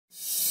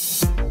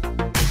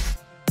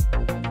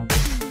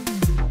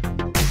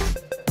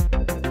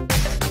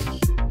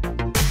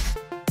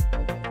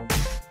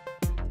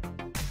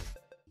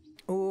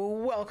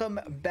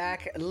welcome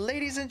back,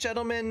 ladies and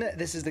gentlemen.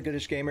 This is the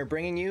Goodish Gamer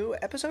bringing you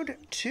episode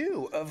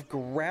 2 of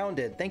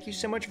Grounded. Thank you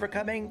so much for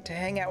coming to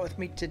hang out with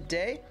me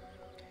today.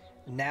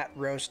 Gnat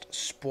roast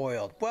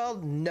spoiled. Well,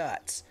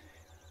 nuts.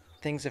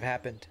 Things have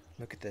happened.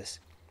 Look at this.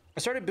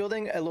 I started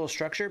building a little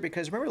structure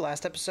because remember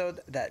last episode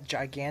that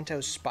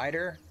Giganto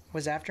spider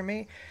was after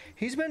me?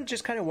 He's been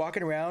just kind of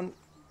walking around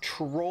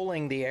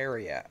trolling the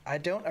area. I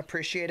don't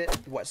appreciate it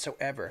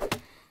whatsoever.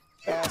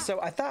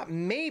 So I thought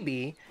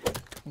maybe,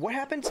 what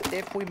happens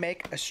if we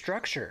make a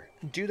structure?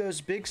 Do those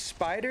big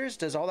spiders,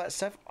 does all that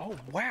stuff? Oh,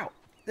 wow.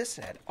 This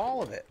had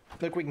all of it.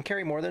 Look, we can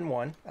carry more than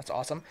one. That's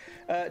awesome.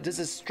 Does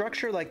a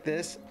structure like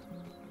this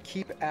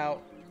keep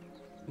out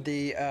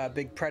the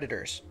big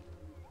predators?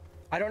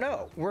 I don't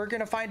know. We're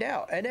going to find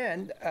out. And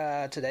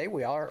then today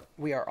we are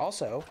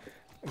also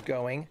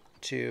going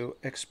to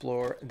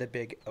explore the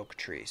big oak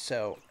tree.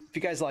 So if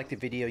you guys like the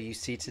video you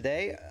see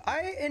today,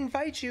 I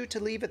invite you to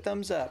leave a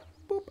thumbs up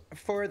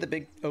for the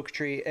big oak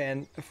tree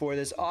and for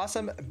this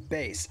awesome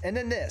base. And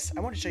then this, I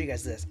want to show you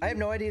guys this. I have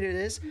no idea what it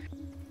is.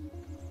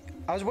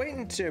 I was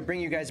waiting to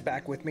bring you guys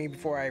back with me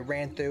before I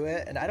ran through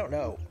it, and I don't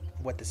know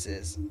what this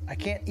is. I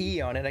can't E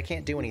on it. I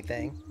can't do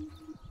anything.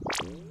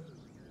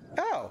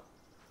 Oh,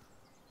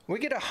 we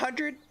get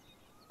 100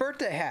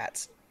 birthday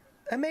hats.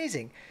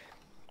 Amazing.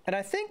 And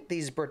I think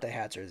these birthday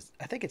hats are,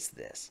 I think it's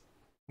this.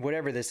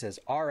 Whatever this is.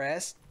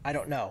 RS? I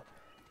don't know.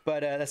 But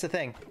that's the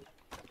thing.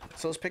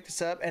 So let's pick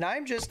this up, and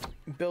I'm just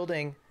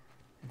building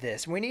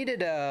this. We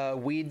needed a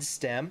weed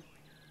stem,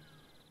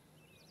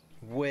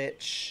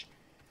 which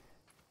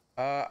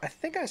I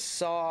think I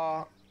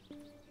saw,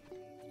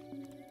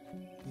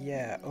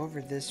 yeah,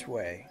 over this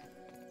way.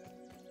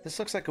 This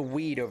looks like a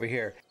weed over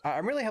here.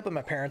 I'm really helping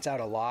my parents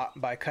out a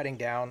lot by cutting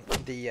down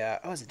the,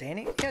 oh, is it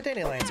Danny? Yeah,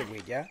 dandelions are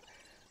weed, yeah.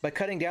 By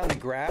cutting down the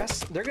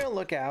grass, they're gonna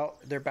look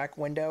out their back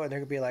window and they're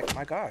gonna be like,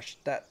 my gosh,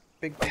 that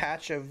big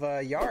patch of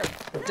yard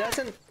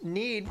doesn't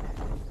need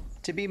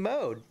to be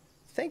mowed.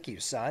 Thank you,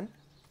 son.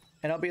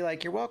 And I'll be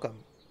like, you're welcome.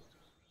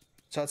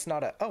 So it's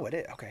not a, oh, it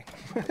is, okay.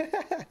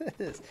 It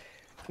is.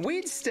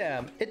 Weed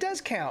stem, it does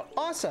count,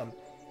 awesome.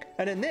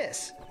 And then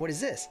this, what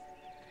is this?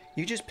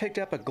 You just picked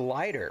up a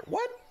glider.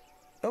 What?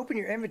 Open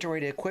your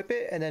inventory to equip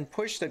it and then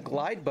push the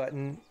glide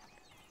button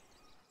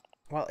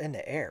while in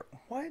the air.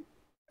 What?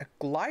 A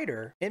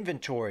glider?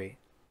 Inventory.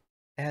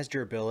 It has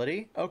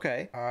durability,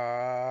 okay.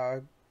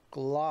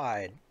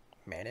 Glide,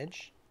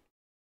 manage.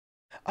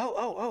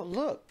 Oh,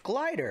 look,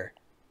 glider.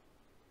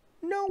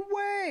 No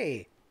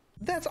way.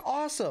 That's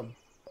awesome.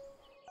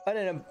 And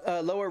in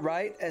a lower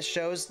right, it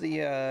shows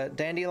the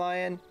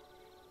dandelion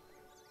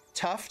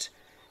tuft,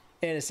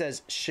 and it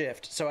says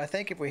shift. So I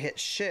think if we hit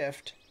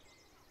shift,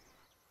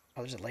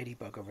 oh, there's a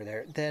ladybug over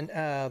there. Then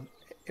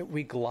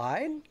we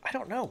glide? I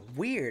don't know,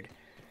 weird.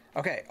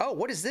 Okay, oh,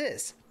 what is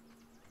this?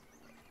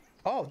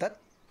 Oh,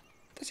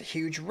 that's a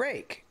huge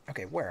rake.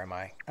 Okay, where am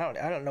I? I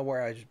don't know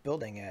where I was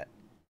building at.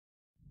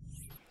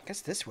 I guess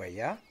this way,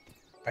 yeah?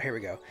 Oh, here we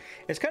go.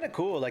 It's kind of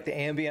cool, like the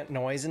ambient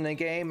noise in the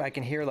game. I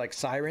can hear like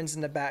sirens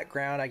in the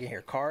background. I can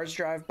hear cars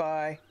drive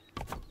by.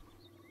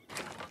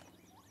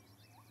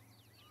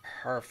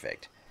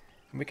 Perfect.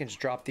 And we can just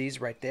drop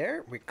these right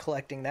there. We're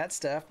collecting that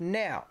stuff.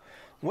 Now,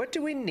 what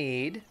do we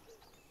need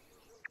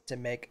to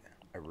make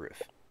a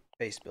roof?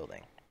 Base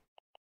building.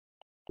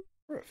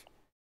 Roof.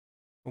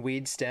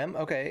 Weed stem,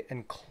 okay,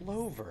 and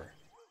clover.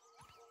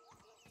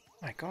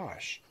 My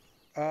gosh.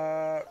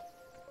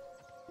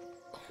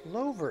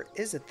 Clover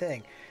is a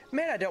thing.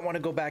 Man, I don't want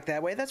to go back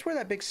that way. That's where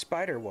that big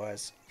spider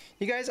was.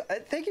 You guys,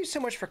 thank you so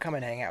much for coming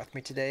and hanging out with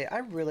me today. I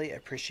really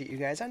appreciate you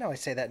guys. I know I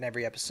say that in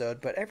every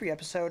episode, but every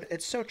episode,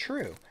 it's so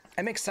true.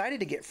 I'm excited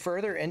to get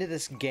further into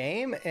this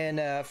game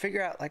and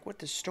figure out like what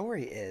the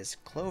story is.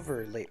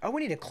 Clover leaf. Oh,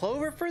 we need a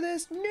clover for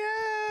this?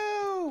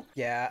 No!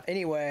 Yeah,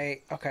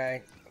 anyway,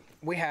 okay.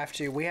 We have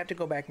to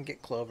go back and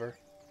get clover.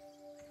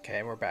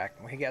 Okay, we're back.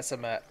 We got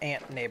some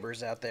ant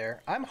neighbors out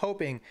there. I'm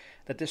hoping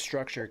that this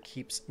structure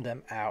keeps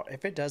them out.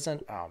 If it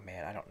doesn't, oh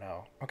man, I don't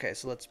know. Okay,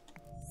 so let's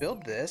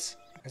build this.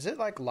 Is it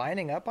like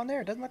lining up on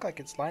there? It doesn't look like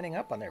it's lining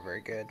up on there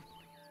very good.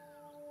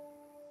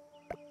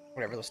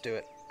 Whatever, let's do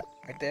it.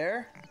 Right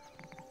there.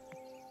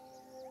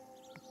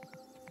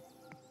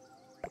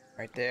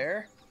 Right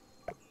there.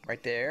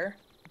 Right there.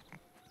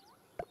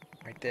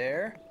 Right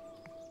there.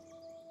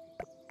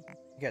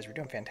 You guys, we're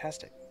doing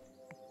fantastic.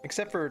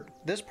 Except for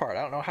this part.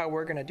 I don't know how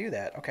we're going to do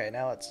that. Okay,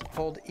 now let's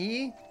hold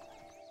E.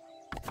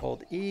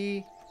 Hold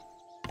E.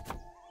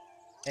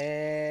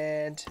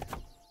 And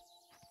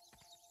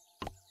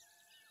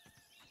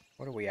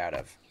what are we out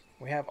of?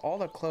 We have all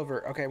the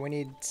clover. Okay, we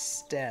need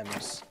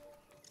stems.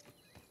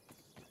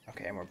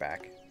 Okay, and we're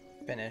back.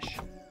 Finish.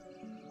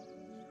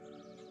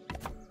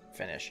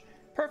 Finish.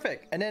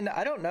 Perfect. And then,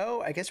 I don't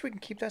know. I guess we can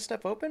keep that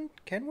stuff open.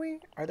 Can we?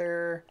 Are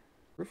there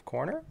roof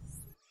corner?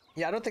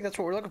 Yeah, I don't think that's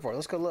what we're looking for.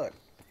 Let's go look.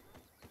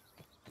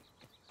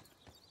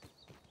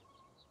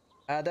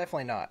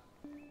 Definitely not.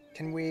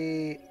 Can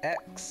we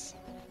X?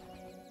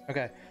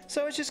 Okay,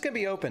 so it's just gonna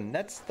be open.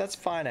 That's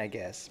fine, I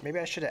guess. Maybe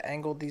I should have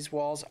angled these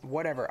walls.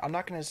 Whatever. I'm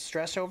not gonna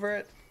stress over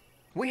it.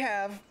 We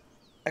have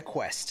a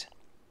quest.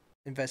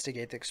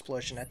 Investigate the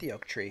explosion at the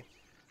oak tree.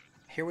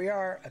 Here we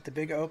are at the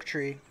big oak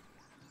tree.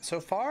 So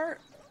far,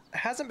 it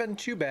hasn't been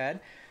too bad.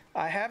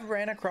 I have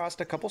ran across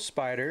a couple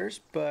spiders,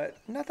 but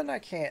nothing I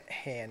can't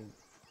handle.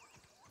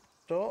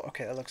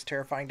 Okay, that looks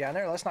terrifying down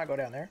there. Let's not go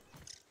down there.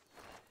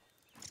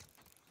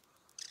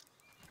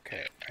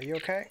 Okay, are you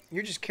okay?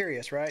 You're just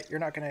curious, right? You're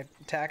not gonna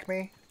attack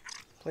me,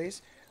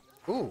 please?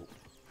 Ooh,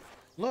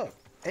 look,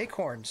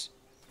 acorns.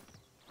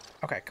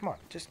 Okay, come on,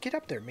 just get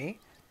up there, me.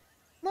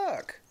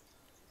 Look.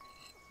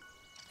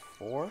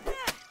 4.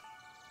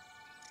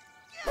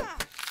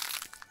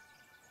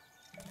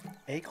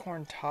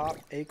 Acorn top,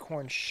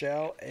 acorn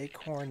shell,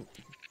 acorn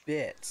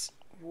bits.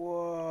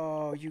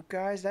 Whoa, you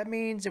guys, that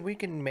means that we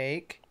can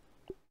make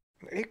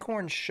an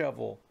acorn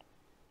shovel.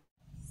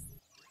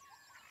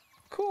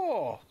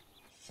 Cool.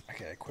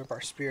 Okay, equip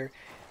our spear.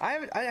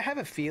 I have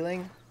a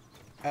feeling.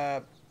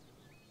 Oh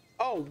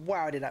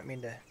wow, I did not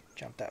mean to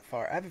jump that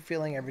far. I have a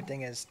feeling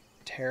everything is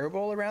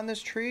terrible around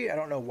this tree. I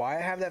don't know why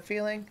I have that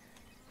feeling.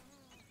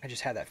 I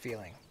just had that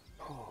feeling.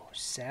 Oh,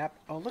 sap.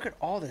 Oh, look at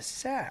all this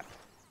sap.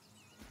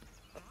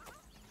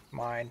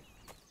 Mine.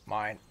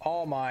 Mine.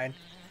 All mine.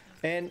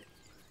 And...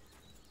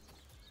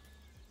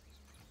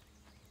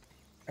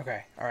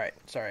 okay, alright.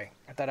 Sorry.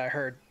 I thought I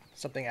heard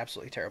something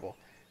absolutely terrible.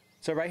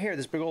 So right here,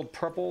 this big old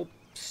purple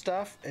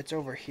stuff, it's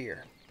over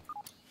here.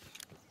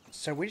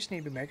 So we just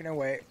need to be making our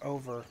way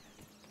over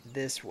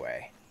this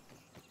way.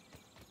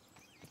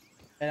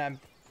 And I'm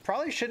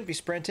probably shouldn't be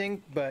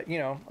sprinting, but you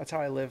know, that's how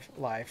I live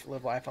life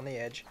on the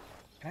edge.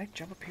 Can I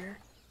jump up here?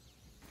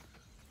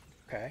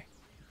 Okay.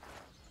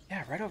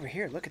 Yeah, right over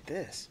here. Look at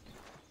this.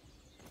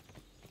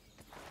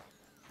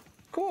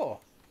 Cool.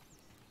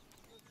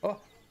 Oh.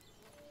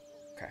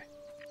 Okay.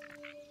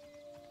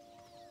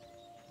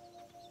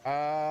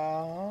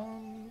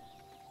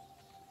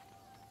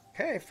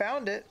 Okay,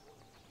 found it.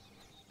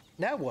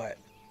 Now what?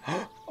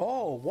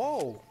 Oh,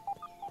 whoa.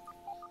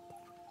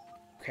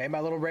 Okay, my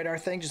little radar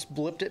thing just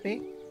blipped at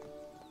me.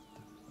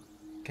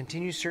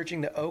 Continue searching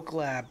the oak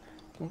lab.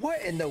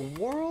 What in the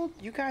world?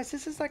 You guys,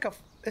 this is like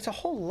it's a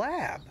whole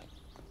lab.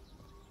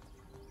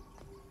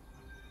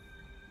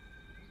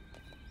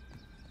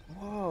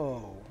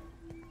 Whoa.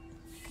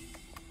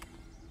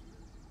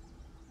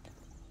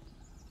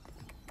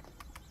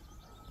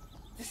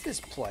 What's this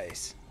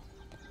place?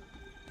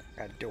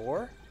 Got a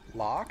door?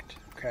 Locked?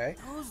 Okay.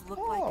 Those look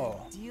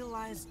like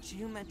idealized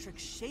geometric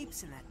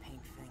shapes in that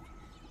paint thing.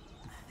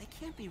 They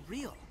can't be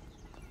real.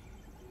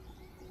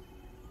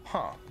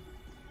 Huh.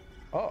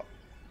 Oh.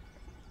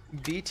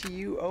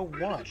 BTU-01.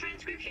 Verbal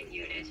transcription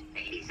unit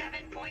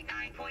 87.9.5.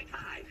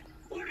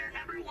 Order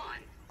number 1.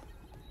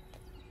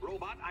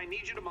 Robot, I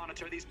need you to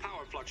monitor these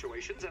power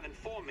fluctuations and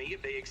inform me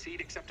if they exceed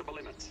acceptable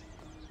limits.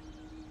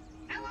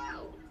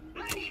 Hello,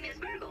 my name is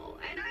Virgil,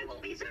 and I will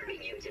be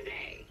serving you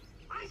today.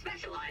 I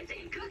specialize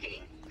in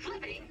cooking,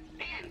 flipping,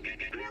 and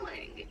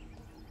grilling.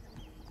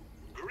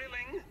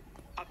 Grilling?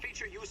 A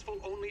feature useful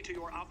only to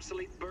your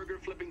obsolete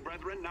burger-flipping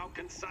brethren now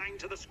consigned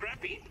to the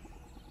scrap heap?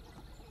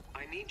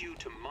 I need you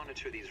to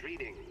monitor these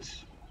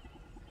readings,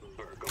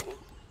 Virgil.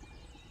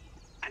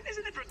 And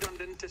isn't it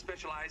redundant to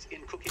specialize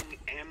in cooking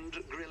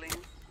and grilling?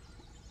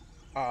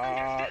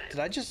 Understood. Did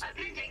I just...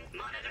 Appending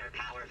monitor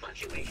power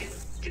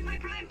fluctuations to my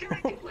prime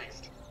directive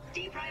list.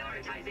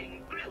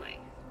 Deprioritizing grilling.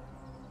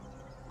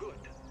 Good.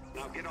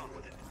 Now get on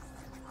with it.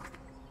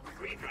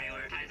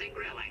 Reprioritizing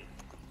grilling.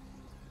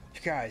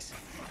 You guys.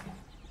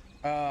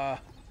 I'm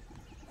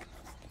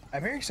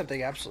hearing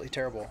something absolutely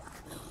terrible.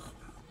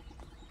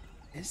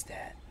 What is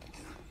that?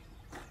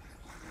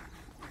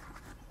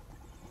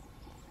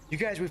 You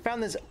guys, we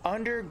found this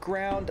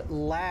underground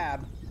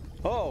lab.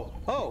 Oh,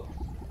 oh.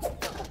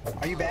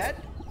 Are you bad?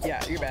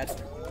 Yeah, you're bad.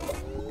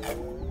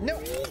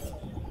 No.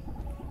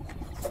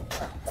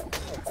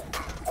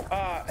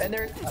 And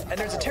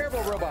there's a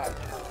terrible robot.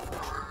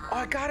 Oh,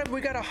 I got him.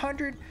 We got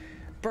 100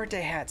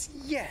 birthday hats.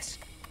 Yes.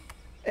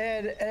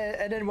 And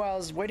then while I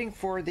was waiting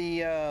for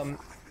the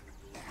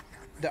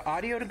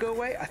audio to go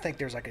away, I think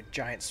there's like a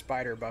giant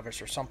spider above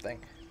us or something.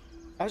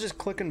 I was just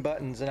clicking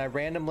buttons and I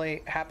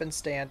randomly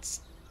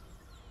happenstance.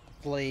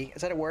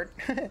 Is that a word?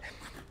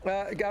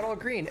 It got all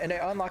green and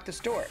I unlocked this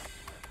door.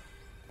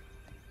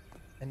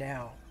 And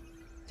now,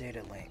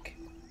 data link.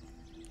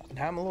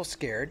 Now I'm a little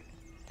scared.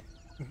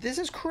 This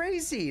is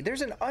crazy.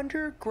 There's an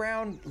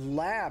underground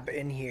lab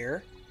in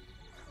here.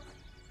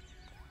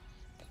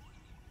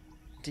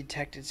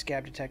 Detected,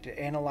 scab detected,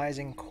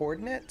 analyzing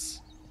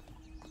coordinates.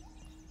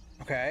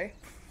 Okay.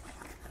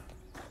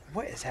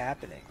 What is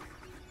happening?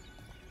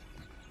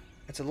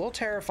 It's a little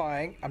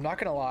terrifying. I'm not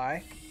gonna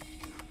lie.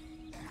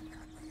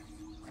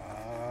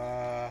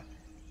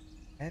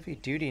 Heavy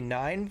duty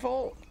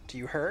 9-volt? Do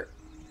you hurt?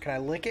 Can I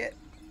lick it?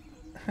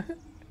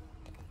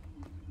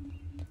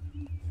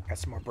 Got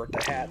some more birthday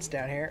hats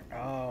down here.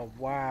 Oh,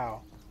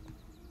 wow.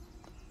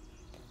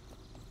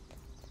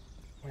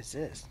 What is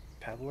this?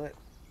 Pebble it?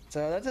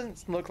 So that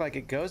doesn't look like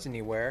it goes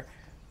anywhere.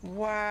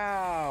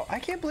 Wow. I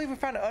can't believe we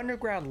found an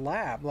underground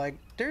lab. Like,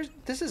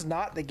 this is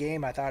not the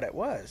game I thought it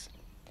was.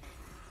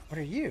 What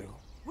are you?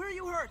 Where are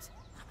you hurt?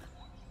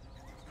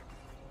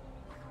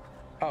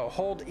 Oh,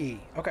 hold E.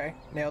 Okay,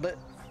 nailed it.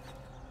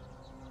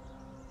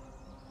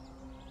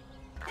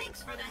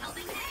 Thanks for the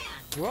helping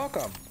hand. You're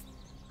welcome.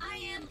 I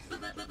am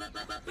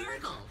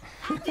Burgle,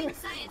 acting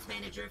science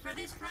manager for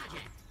this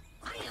project.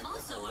 I am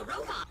also a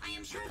robot. I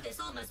am sure this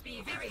all must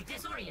be very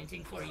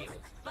disorienting for you,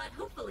 but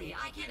hopefully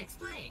I can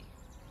explain.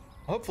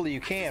 Hopefully you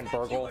can, I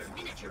suspect you Burgle. were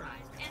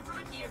miniaturized and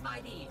brought here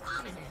by the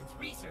Ominent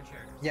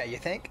researchers. Yeah, you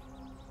think?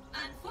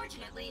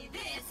 Unfortunately,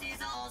 this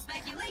is all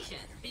speculation,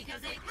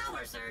 because a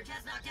power surge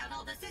has knocked out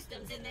all the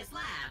systems in this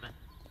lab.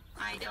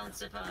 I don't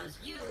suppose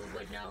you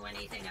would know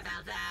anything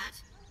about that.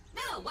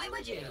 No, why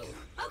would you?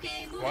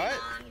 Okay, moving What?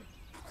 on.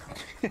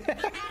 The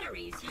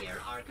batteries here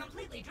are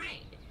completely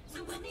drained,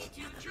 so we'll need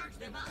to charge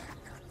them up.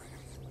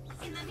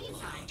 In the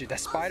meantime, Dude, that I'll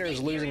spider stay is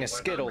here losing and his work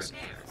on Skittles.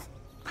 repairs.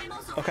 I'm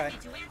also Okay.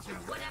 happy to answer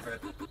whatever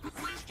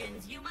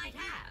questions you might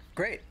have.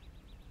 Great.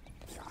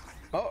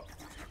 Oh,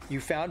 you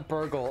found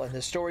Burgle, and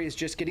the story is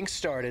just getting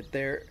started.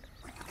 There's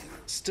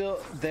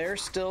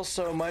still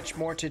so much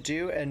more to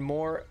do and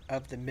more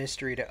of the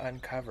mystery to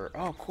uncover.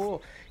 Oh,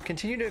 cool.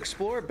 Continue to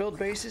explore, build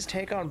bases,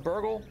 take on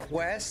Burgle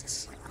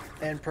quests,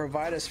 and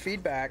provide us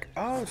feedback.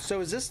 Oh, so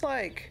is this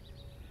like...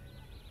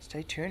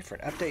 Stay tuned for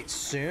an update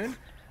soon?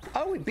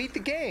 Oh, we beat the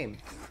game.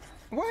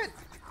 What?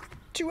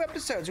 2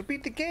 episodes, we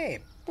beat the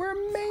game.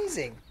 We're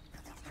amazing.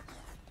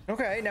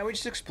 Okay, now we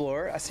just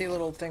explore. I see a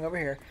little thing over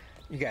here.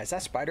 You guys,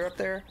 that spider up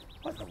there?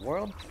 What in the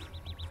world?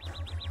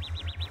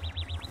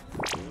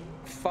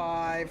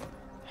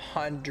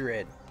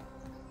 500.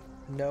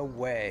 No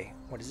way.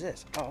 What is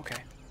this? Oh,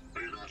 okay.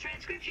 Verbal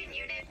transcription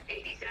unit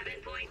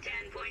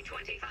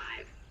 87.10.25.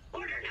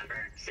 Order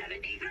number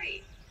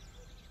 73.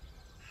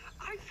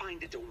 I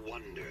find it a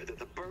wonder that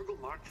the Burgle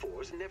Mark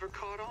IVs never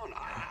caught on.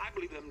 I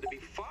believe them to be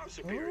far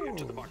superior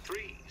to the Mark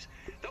IIIs.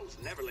 Those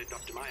never lived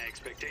up to my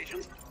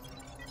expectations.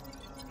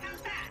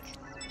 How's that?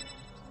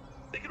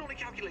 They can only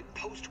calculate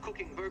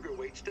post-cooking burger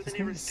weights to the His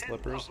nearest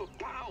tenth slippers. of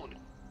a pound.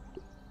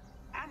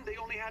 And they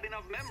only had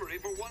enough memory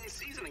for one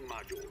seasoning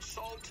module,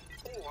 salt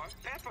or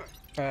pepper.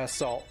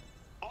 Salt.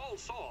 All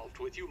solved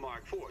with you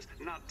Mark IVs,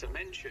 not to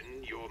mention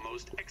your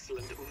most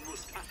excellent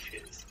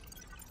moustaches.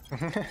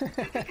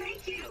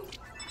 Thank you.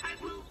 I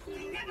will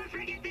never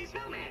forget this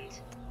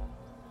moment.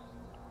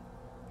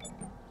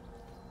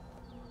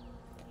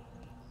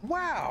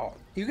 Wow.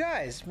 You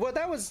guys, well,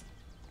 that was...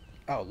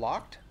 Oh,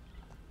 locked?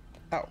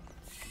 Oh.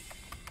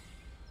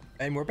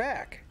 And we're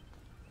back.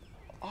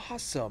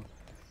 Awesome.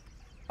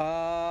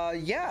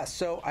 Yeah,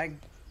 so I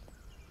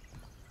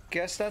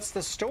guess that's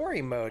the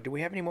story mode. Do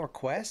we have any more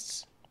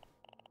quests?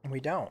 We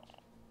don't.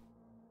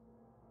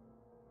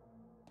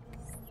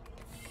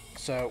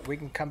 So we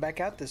can come back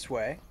out this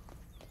way.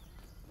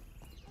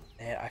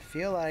 And I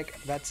feel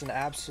like that's an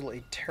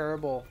absolutely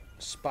terrible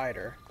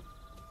spider.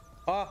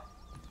 Oh,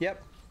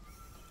 yep.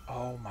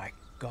 Oh my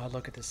god,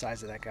 look at the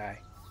size of that guy.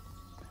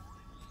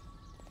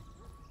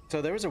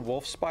 So there was a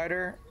wolf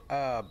spider.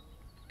 Can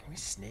we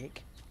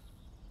sneak?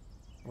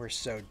 We're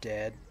so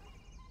dead.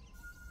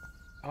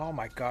 Oh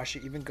my gosh,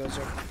 it even goes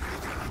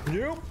over.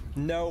 Nope.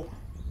 No.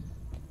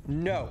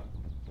 No.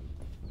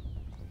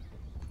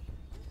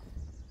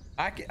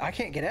 I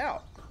can't get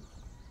out.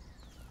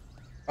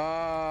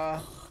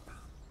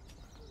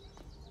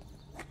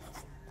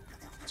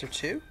 Is there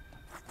 2?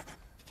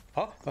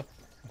 Oh.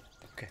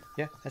 Okay,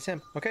 yeah, that's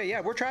him. Okay,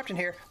 yeah, we're trapped in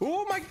here.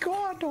 Oh my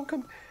god, don't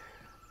come.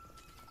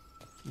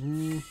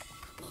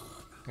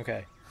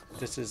 Okay,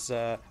 this is,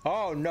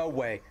 oh, no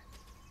way.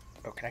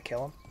 Oh, can I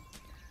kill him?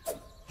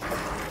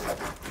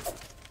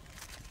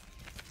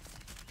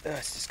 Ugh,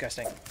 it's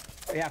disgusting.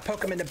 Yeah,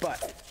 poke him in the butt.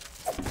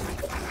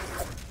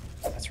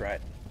 That's right.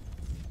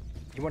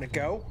 You want to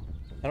go?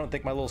 I don't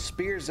think my little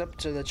spear's up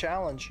to the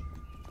challenge.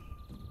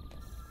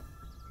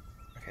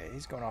 Okay,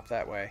 he's going off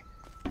that way.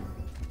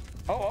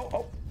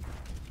 Oh.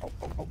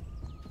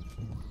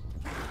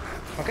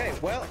 Okay,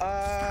 well,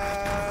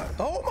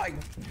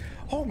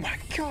 oh my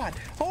god,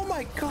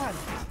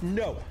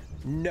 no,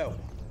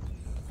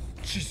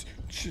 just,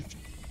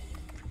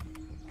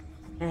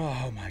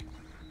 oh my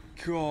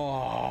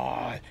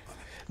god,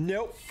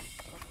 nope.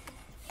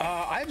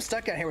 I'm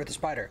stuck down here with the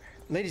spider.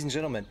 Ladies and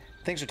gentlemen,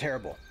 things are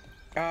terrible.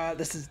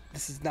 This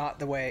is not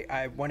the way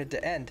I wanted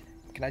to end.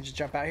 Can I just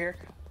jump out here?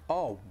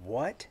 Oh,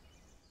 what?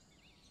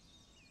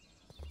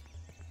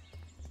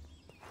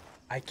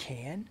 I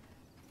can?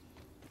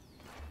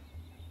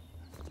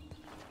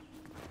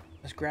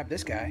 Let's grab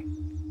this guy.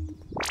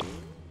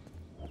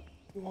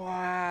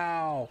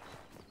 Wow.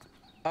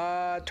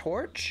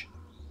 Torch?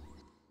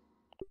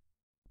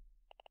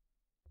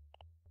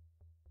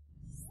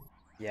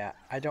 Yeah,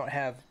 I don't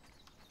have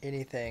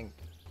anything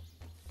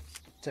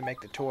to make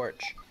the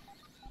torch.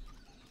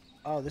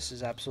 Oh, this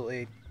is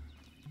absolutely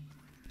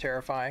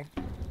terrifying.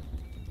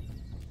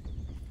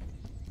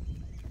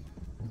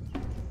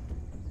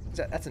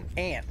 That's an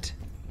ant.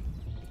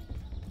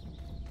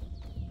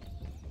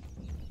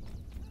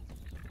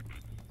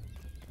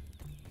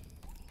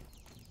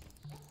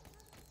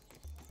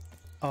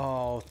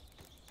 Oh,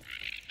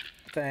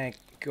 thank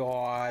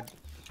God.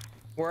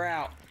 We're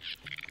out.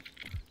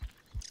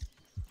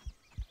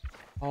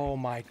 Oh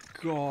my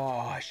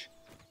gosh.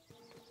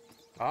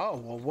 Oh,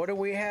 well, what do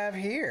we have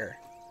here?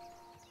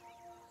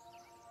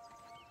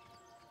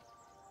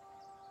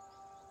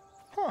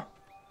 Huh.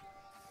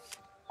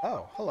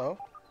 Oh, hello.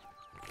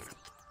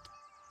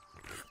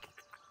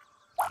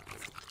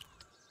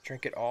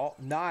 Drink it all.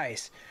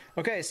 Nice.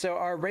 Okay, so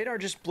our radar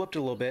just blipped a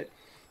little bit.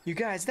 You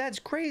guys, that's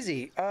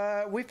crazy.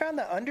 We found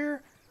the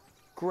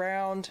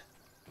underground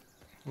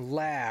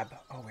lab.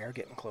 Oh, we are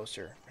getting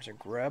closer. There's a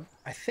grub.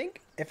 I think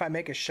if I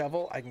make a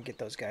shovel, I can get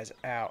those guys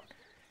out.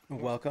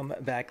 Welcome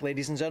back,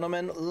 ladies and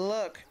gentlemen.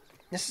 Look,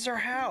 this is our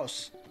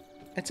house.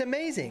 It's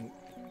amazing.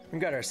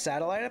 We've got our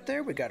satellite up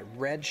there. We got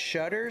red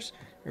shutters,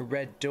 a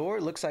red door.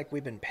 Looks like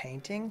we've been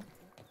painting.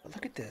 But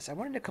look at this. I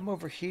wanted to come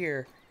over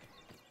here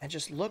and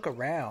just look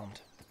around.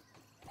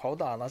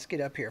 Hold on. Let's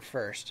get up here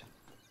first.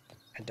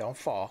 And don't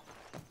fall.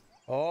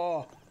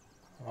 Oh.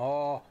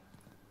 Oh.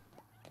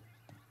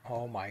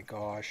 Oh my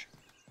gosh.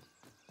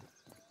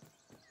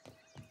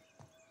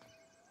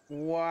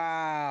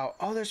 Wow.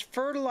 Oh, there's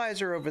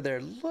fertilizer over there.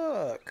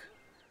 Look.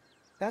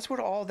 That's what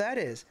all that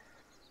is.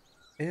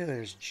 Ew,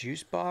 there's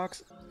juice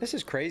box. This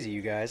is crazy,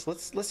 you guys.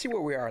 Let's see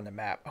where we are on the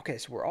map. Okay,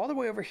 so we're all the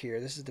way over here.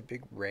 This is the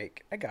big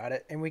rake. I got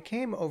it. And we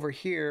came over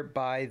here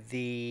by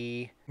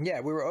the... Yeah,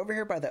 we were over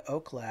here by the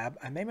oak lab.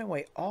 I made my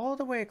way all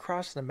the way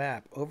across the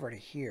map over to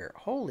here.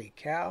 Holy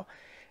cow.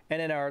 And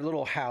then our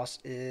little house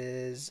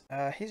is...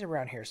 he's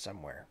around here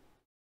somewhere.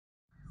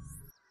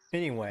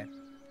 Anyway.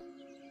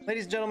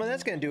 Ladies and gentlemen,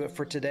 that's going to do it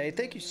for today.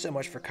 Thank you so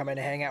much for coming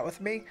to hang out with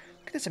me.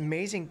 Look at this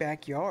amazing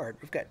backyard.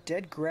 We've got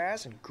dead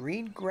grass and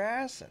green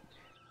grass. And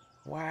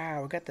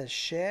wow, we got the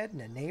shed and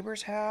the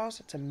neighbor's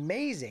house. It's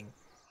amazing.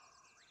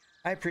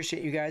 I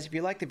appreciate you guys. If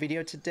you liked the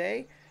video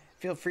today,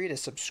 feel free to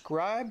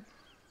subscribe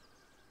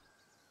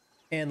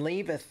and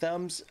leave a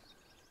thumbs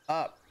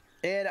up.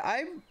 And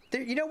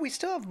you know, we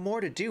still have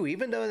more to do.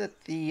 Even though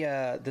that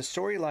the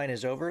storyline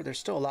is over, there's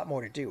still a lot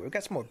more to do. We've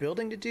got some more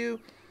building to do.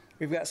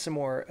 We've got some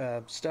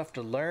more stuff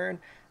to learn.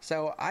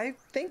 So I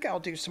think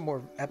I'll do some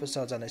more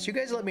episodes on this. You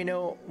guys let me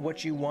know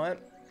what you want,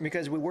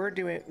 because we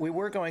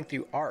were going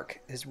through Ark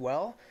as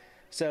well.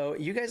 So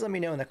you guys let me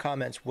know in the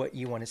comments what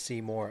you want to see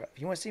more of.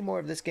 You want to see more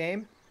of this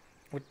game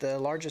with the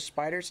largest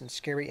spiders and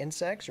scary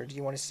insects, or do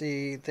you want to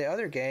see the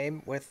other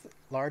game with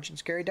large and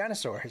scary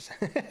dinosaurs?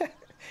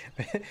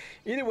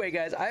 Either way,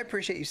 guys, I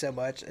appreciate you so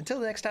much. Until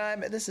next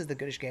time, this is the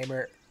Goodish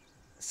Gamer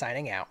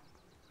signing out.